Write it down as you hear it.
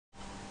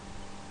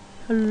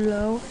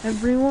Hello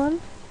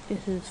everyone,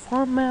 this is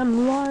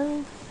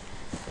foremanwild,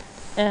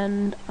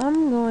 and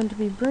I'm going to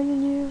be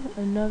bringing you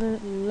another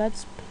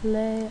Let's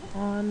Play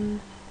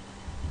on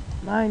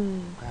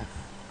Minecraft.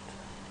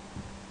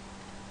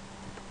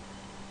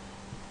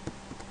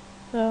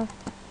 So,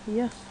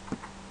 yes,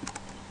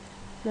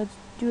 let's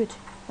do it.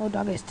 Oh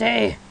doggy,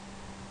 stay!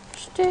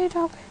 Stay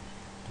doggy,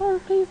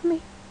 don't leave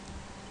me.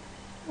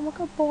 I'm a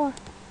good boy.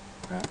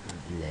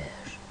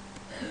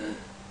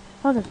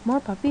 Oh, there's more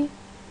puppy.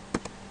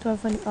 Do I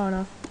have any? Oh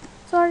no.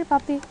 Sorry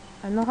puppy,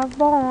 I don't have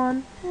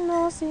bone.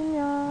 No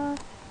senor.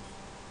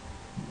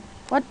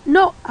 What?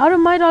 No! How did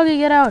my doggy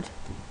get out?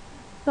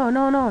 No,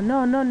 no, no,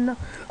 no, no, no.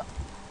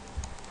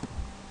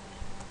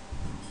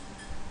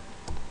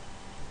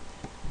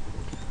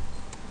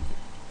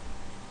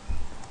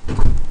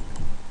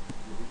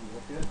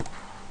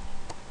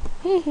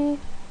 Hee hee.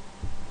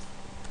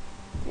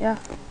 Yeah.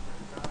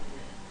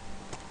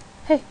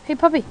 Hey, hey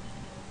puppy.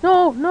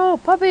 No, no,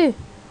 puppy.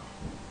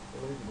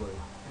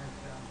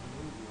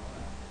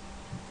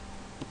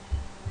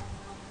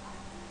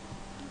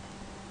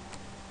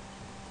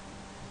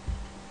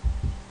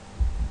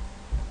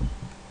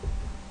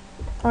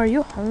 Are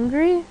you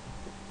hungry?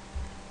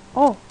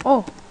 Oh,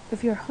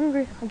 if you're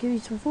hungry, I'll give you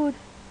some food.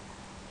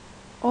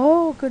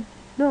 Oh, good.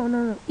 No,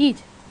 no, no.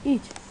 Eat,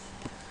 eat.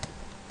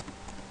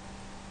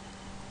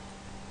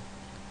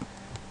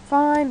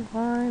 Fine,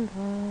 fine,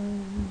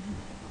 fine.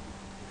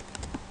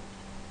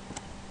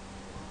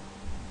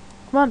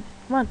 Come on,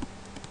 come on.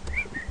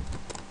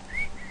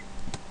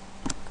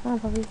 Come on,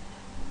 puppy.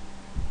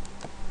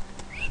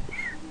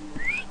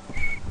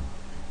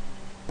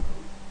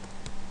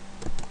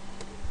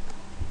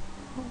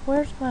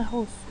 Where's my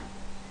house?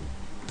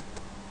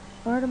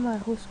 Where did my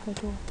house go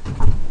to?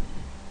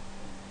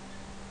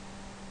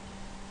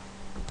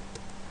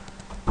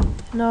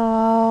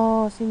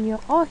 No, senor.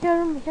 Oh,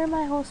 here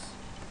my house.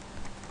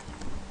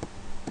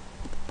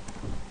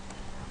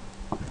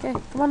 Okay,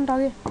 come on,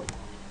 doggy.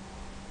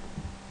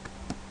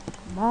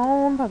 Come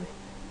on, puppy.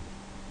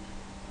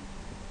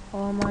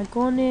 Oh my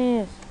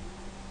goodness.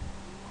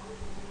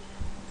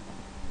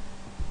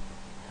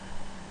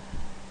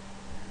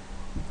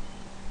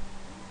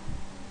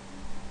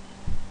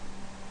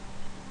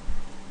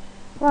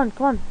 Come on,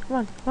 come on, come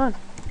on, come on.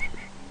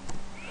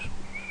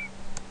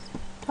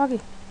 Doggy.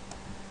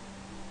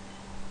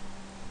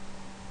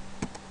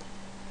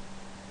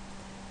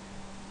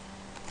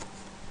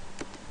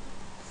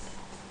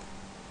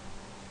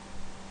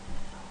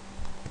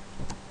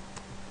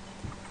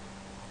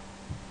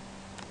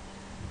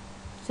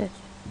 Sit.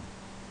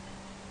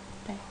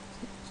 Stay.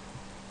 Sit.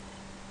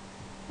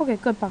 Okay,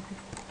 good puppy.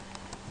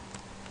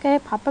 Okay,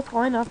 Papa's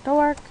going off to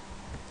work.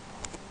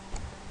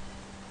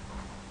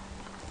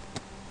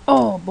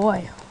 Oh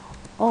boy.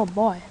 Oh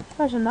boy.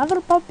 There's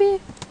another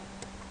puppy?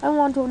 I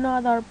want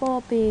another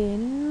puppy.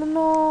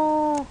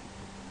 No.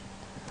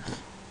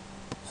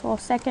 So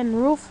second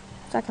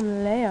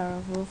layer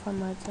of roof I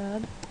might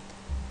add.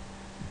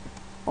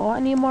 Oh, I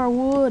need more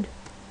wood.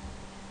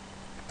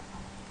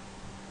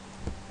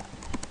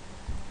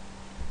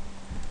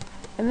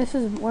 And this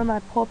is where my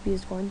puppy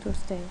is going to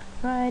stay.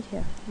 Right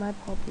here. My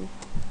puppy.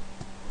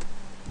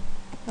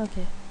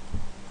 Okay.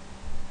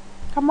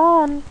 Come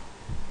on.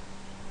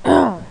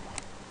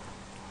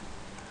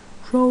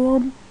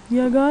 So,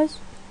 yeah guys.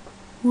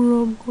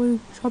 We're going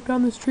to chop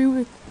down this tree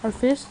with our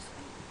fists.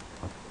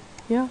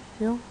 Yeah.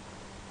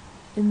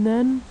 And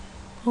then,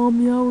 yeah,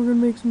 we're gonna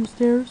make some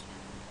stairs.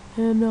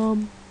 And,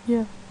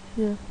 yeah.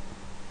 It's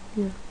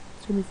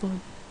gonna be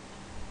fun.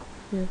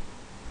 Yeah.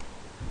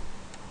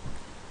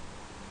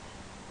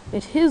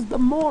 It is the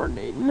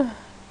morning.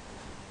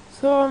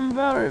 So I'm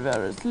very,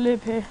 very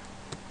sleepy.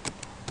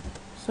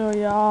 So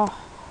yeah,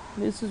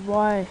 this is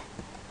why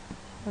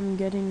I'm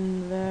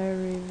getting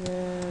very,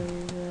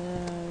 very,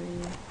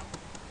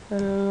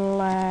 very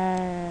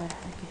laggy.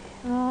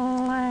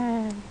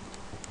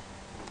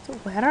 So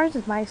where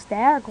is my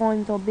stair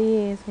going to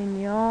be,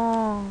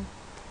 senor?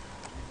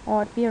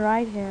 Oh, it'd be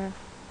right here.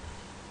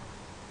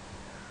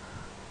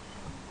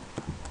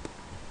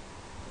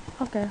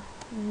 Okay,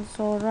 and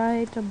so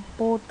right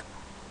about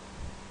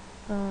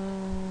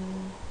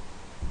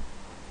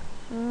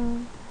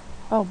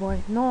oh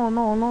boy,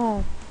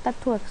 no, that's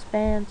too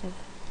expensive.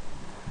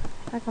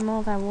 I can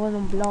all that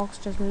wooden blocks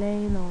just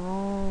laying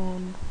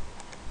around.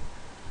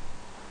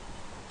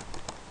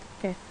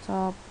 Okay,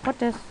 so put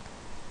this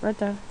right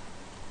there.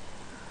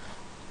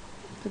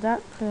 To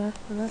that,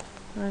 right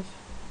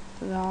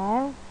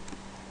there,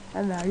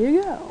 and there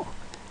you go.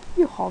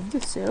 You have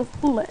yourself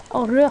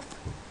a roof.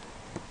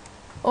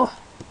 Oh,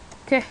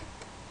 okay.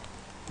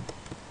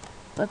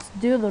 Let's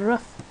do the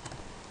roof.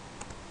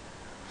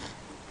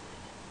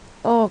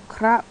 Oh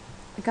crap!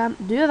 I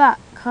can't do that,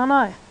 can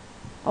I?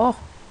 Oh.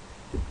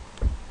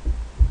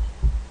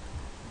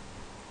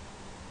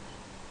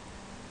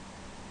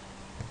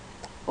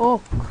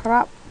 Oh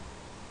crap.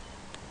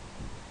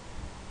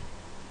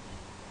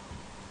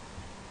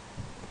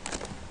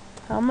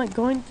 How am I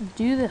going to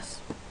do this?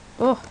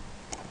 Oh.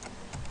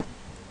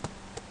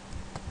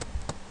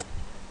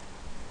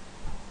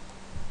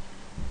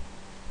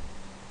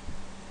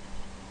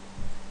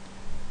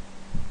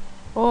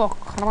 Oh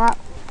crap.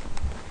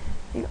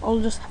 I'll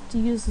just have to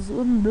use these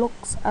wooden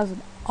blocks as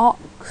an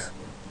axe.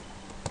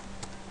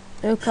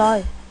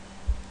 Okay.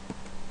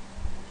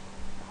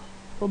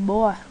 Oh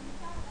boy.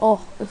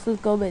 Oh, this is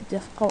gonna be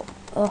difficult.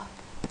 Ugh.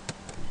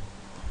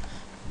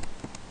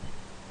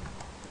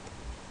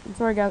 I'm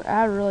sorry guys, I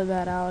had a really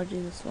bad allergy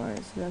this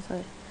morning, so that's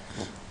why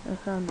I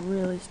sound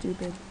really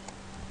stupid.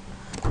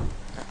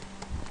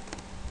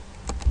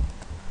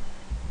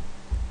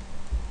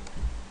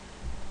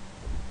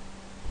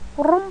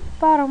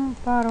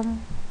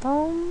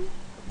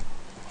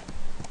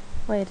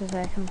 Wait a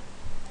second.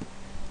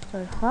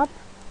 So hop,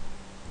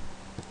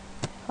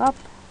 hop.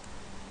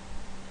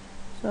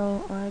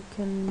 So I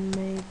can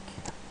make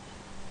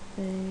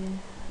a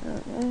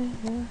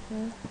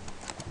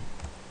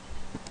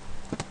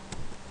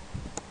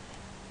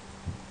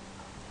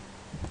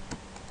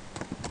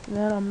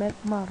then I'll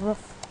make my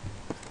roof.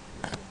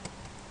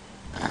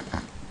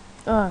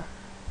 I'll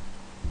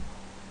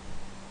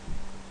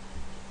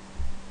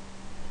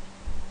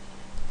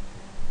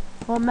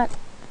make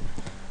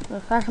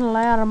the second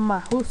layer of my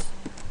house.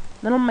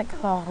 Then I'll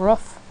make the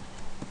roof.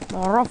 The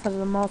roof is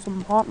the most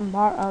important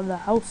part of the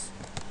house.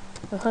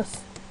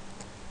 Because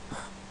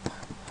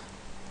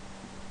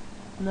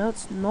no,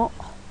 it's not.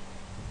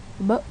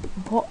 But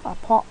a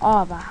part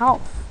of the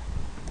house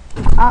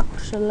is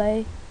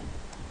actually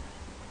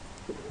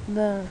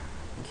the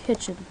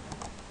kitchen,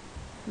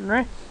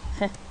 right?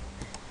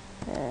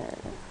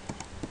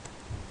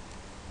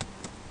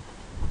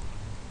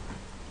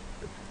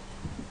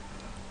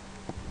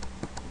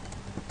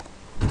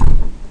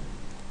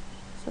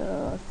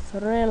 So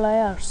 3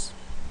 layers.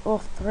 Oh,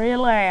 3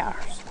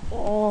 layers.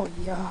 Oh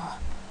yeah,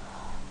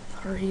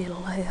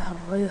 3-layer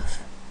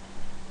roof.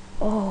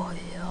 Oh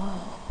yeah.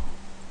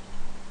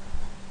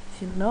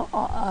 If you're not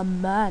a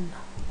man,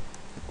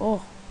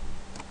 oh,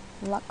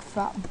 like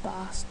fat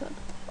bastard.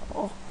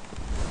 Oh.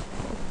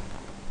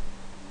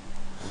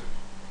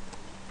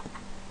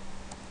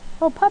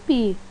 Oh,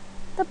 puppy!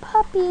 The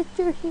puppy is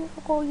still here.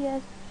 Oh,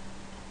 yes.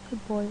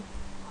 Good boy.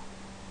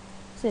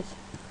 Sit.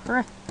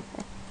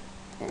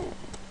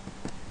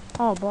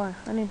 Oh, boy.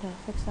 I need to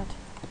fix that.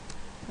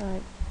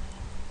 Alright.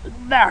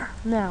 There!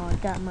 Now I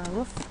got my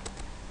roof.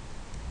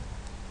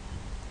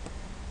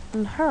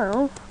 And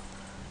how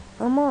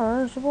am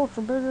I supposed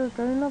to be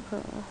getting up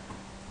here?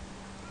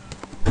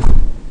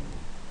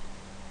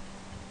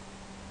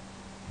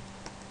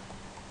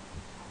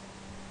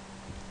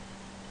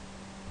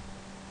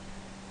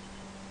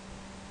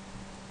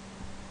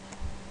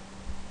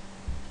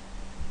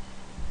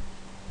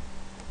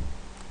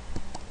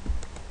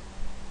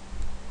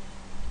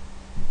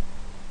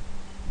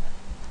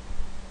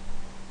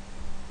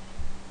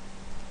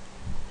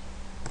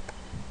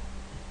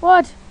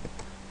 What?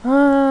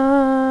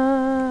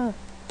 I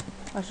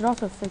should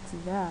also fix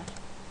that.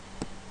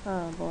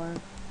 Oh boy.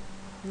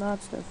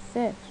 Lots to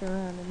fix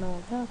around an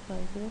old house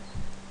like this.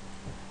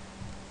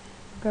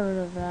 Get rid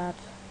of that.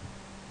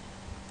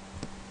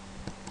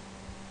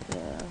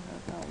 Yeah,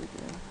 that's all we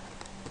do.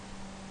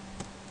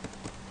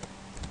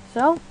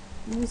 So,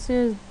 this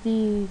is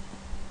the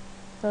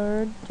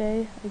 3rd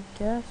day, I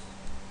guess.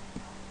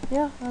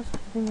 Yeah, I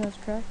think that's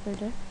correct, 3rd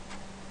day.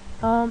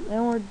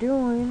 And we're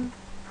doing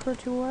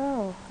pretty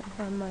well, if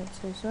I might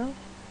say so.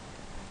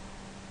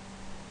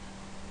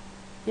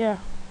 Yeah.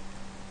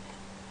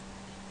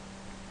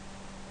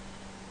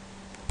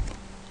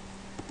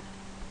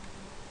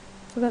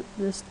 Look at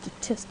the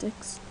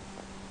statistics.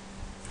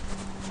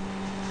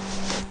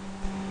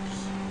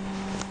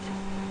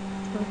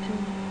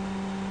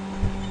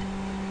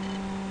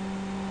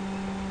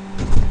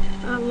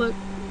 Oh look,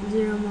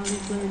 0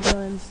 molecular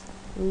joins.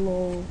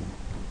 Lol.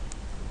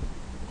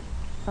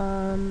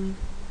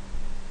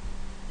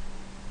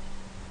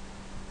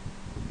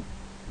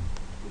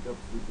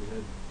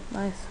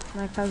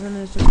 My cousin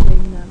is just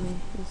waving at me.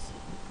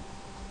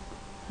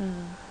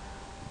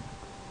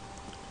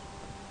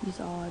 He's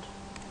odd.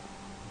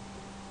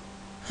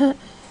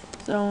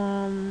 So,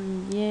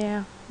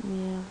 yeah,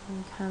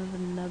 I'm kind of a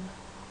nub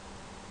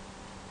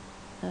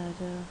at,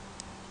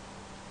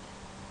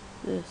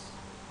 this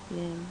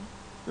game.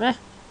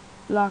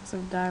 Blocks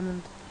of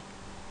diamond.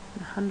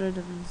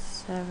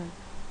 107.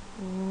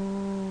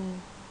 Oh,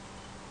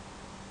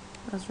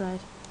 that's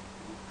right.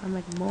 I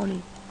make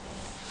money.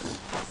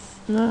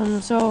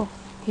 So,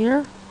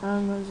 here,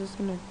 I'm just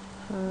gonna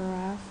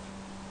craft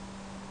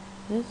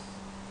this.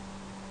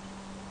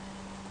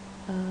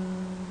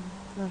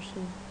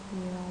 Actually,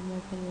 yeah, I'll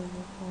make a little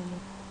bit more,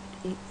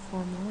 8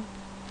 formula.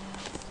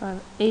 So I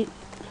have 8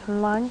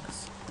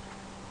 planks.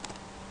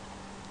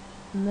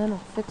 And then I'll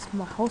fix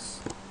my house.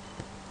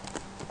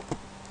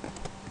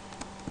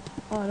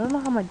 Oh, I don't know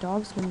how my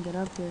dog's gonna get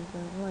up here,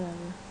 but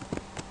whatever.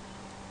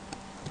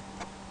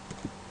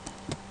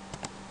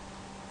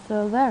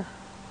 So there.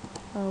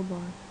 Oh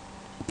boy.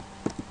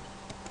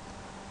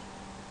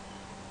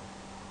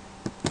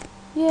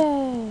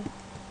 Yay!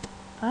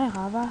 I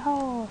have a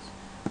house.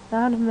 Now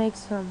I have to make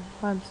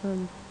find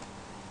some.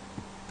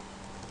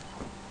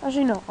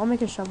 Actually no, I'll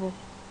make a shovel.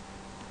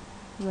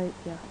 Wait,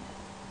 yeah.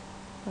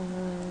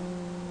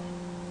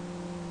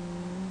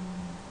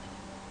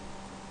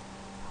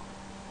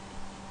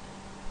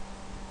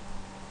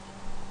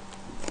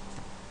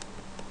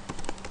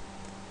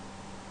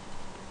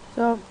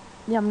 So,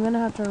 yeah, I'm gonna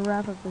have to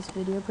wrap up this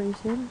video pretty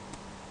soon.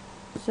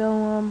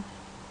 So,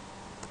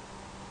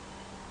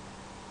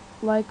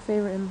 like,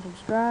 favorite, and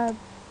subscribe.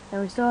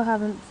 And we still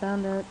haven't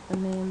found out a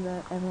name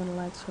that everyone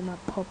likes for my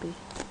puppy.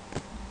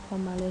 For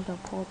my little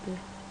puppy.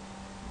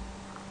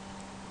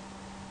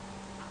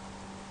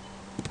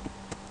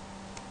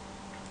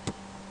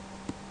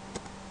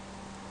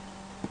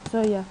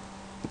 So, yeah.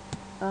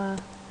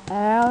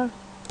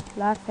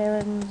 Like,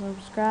 favorite, and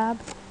subscribe.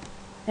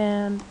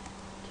 And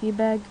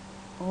teabag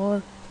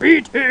or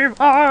be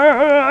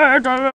teabagged.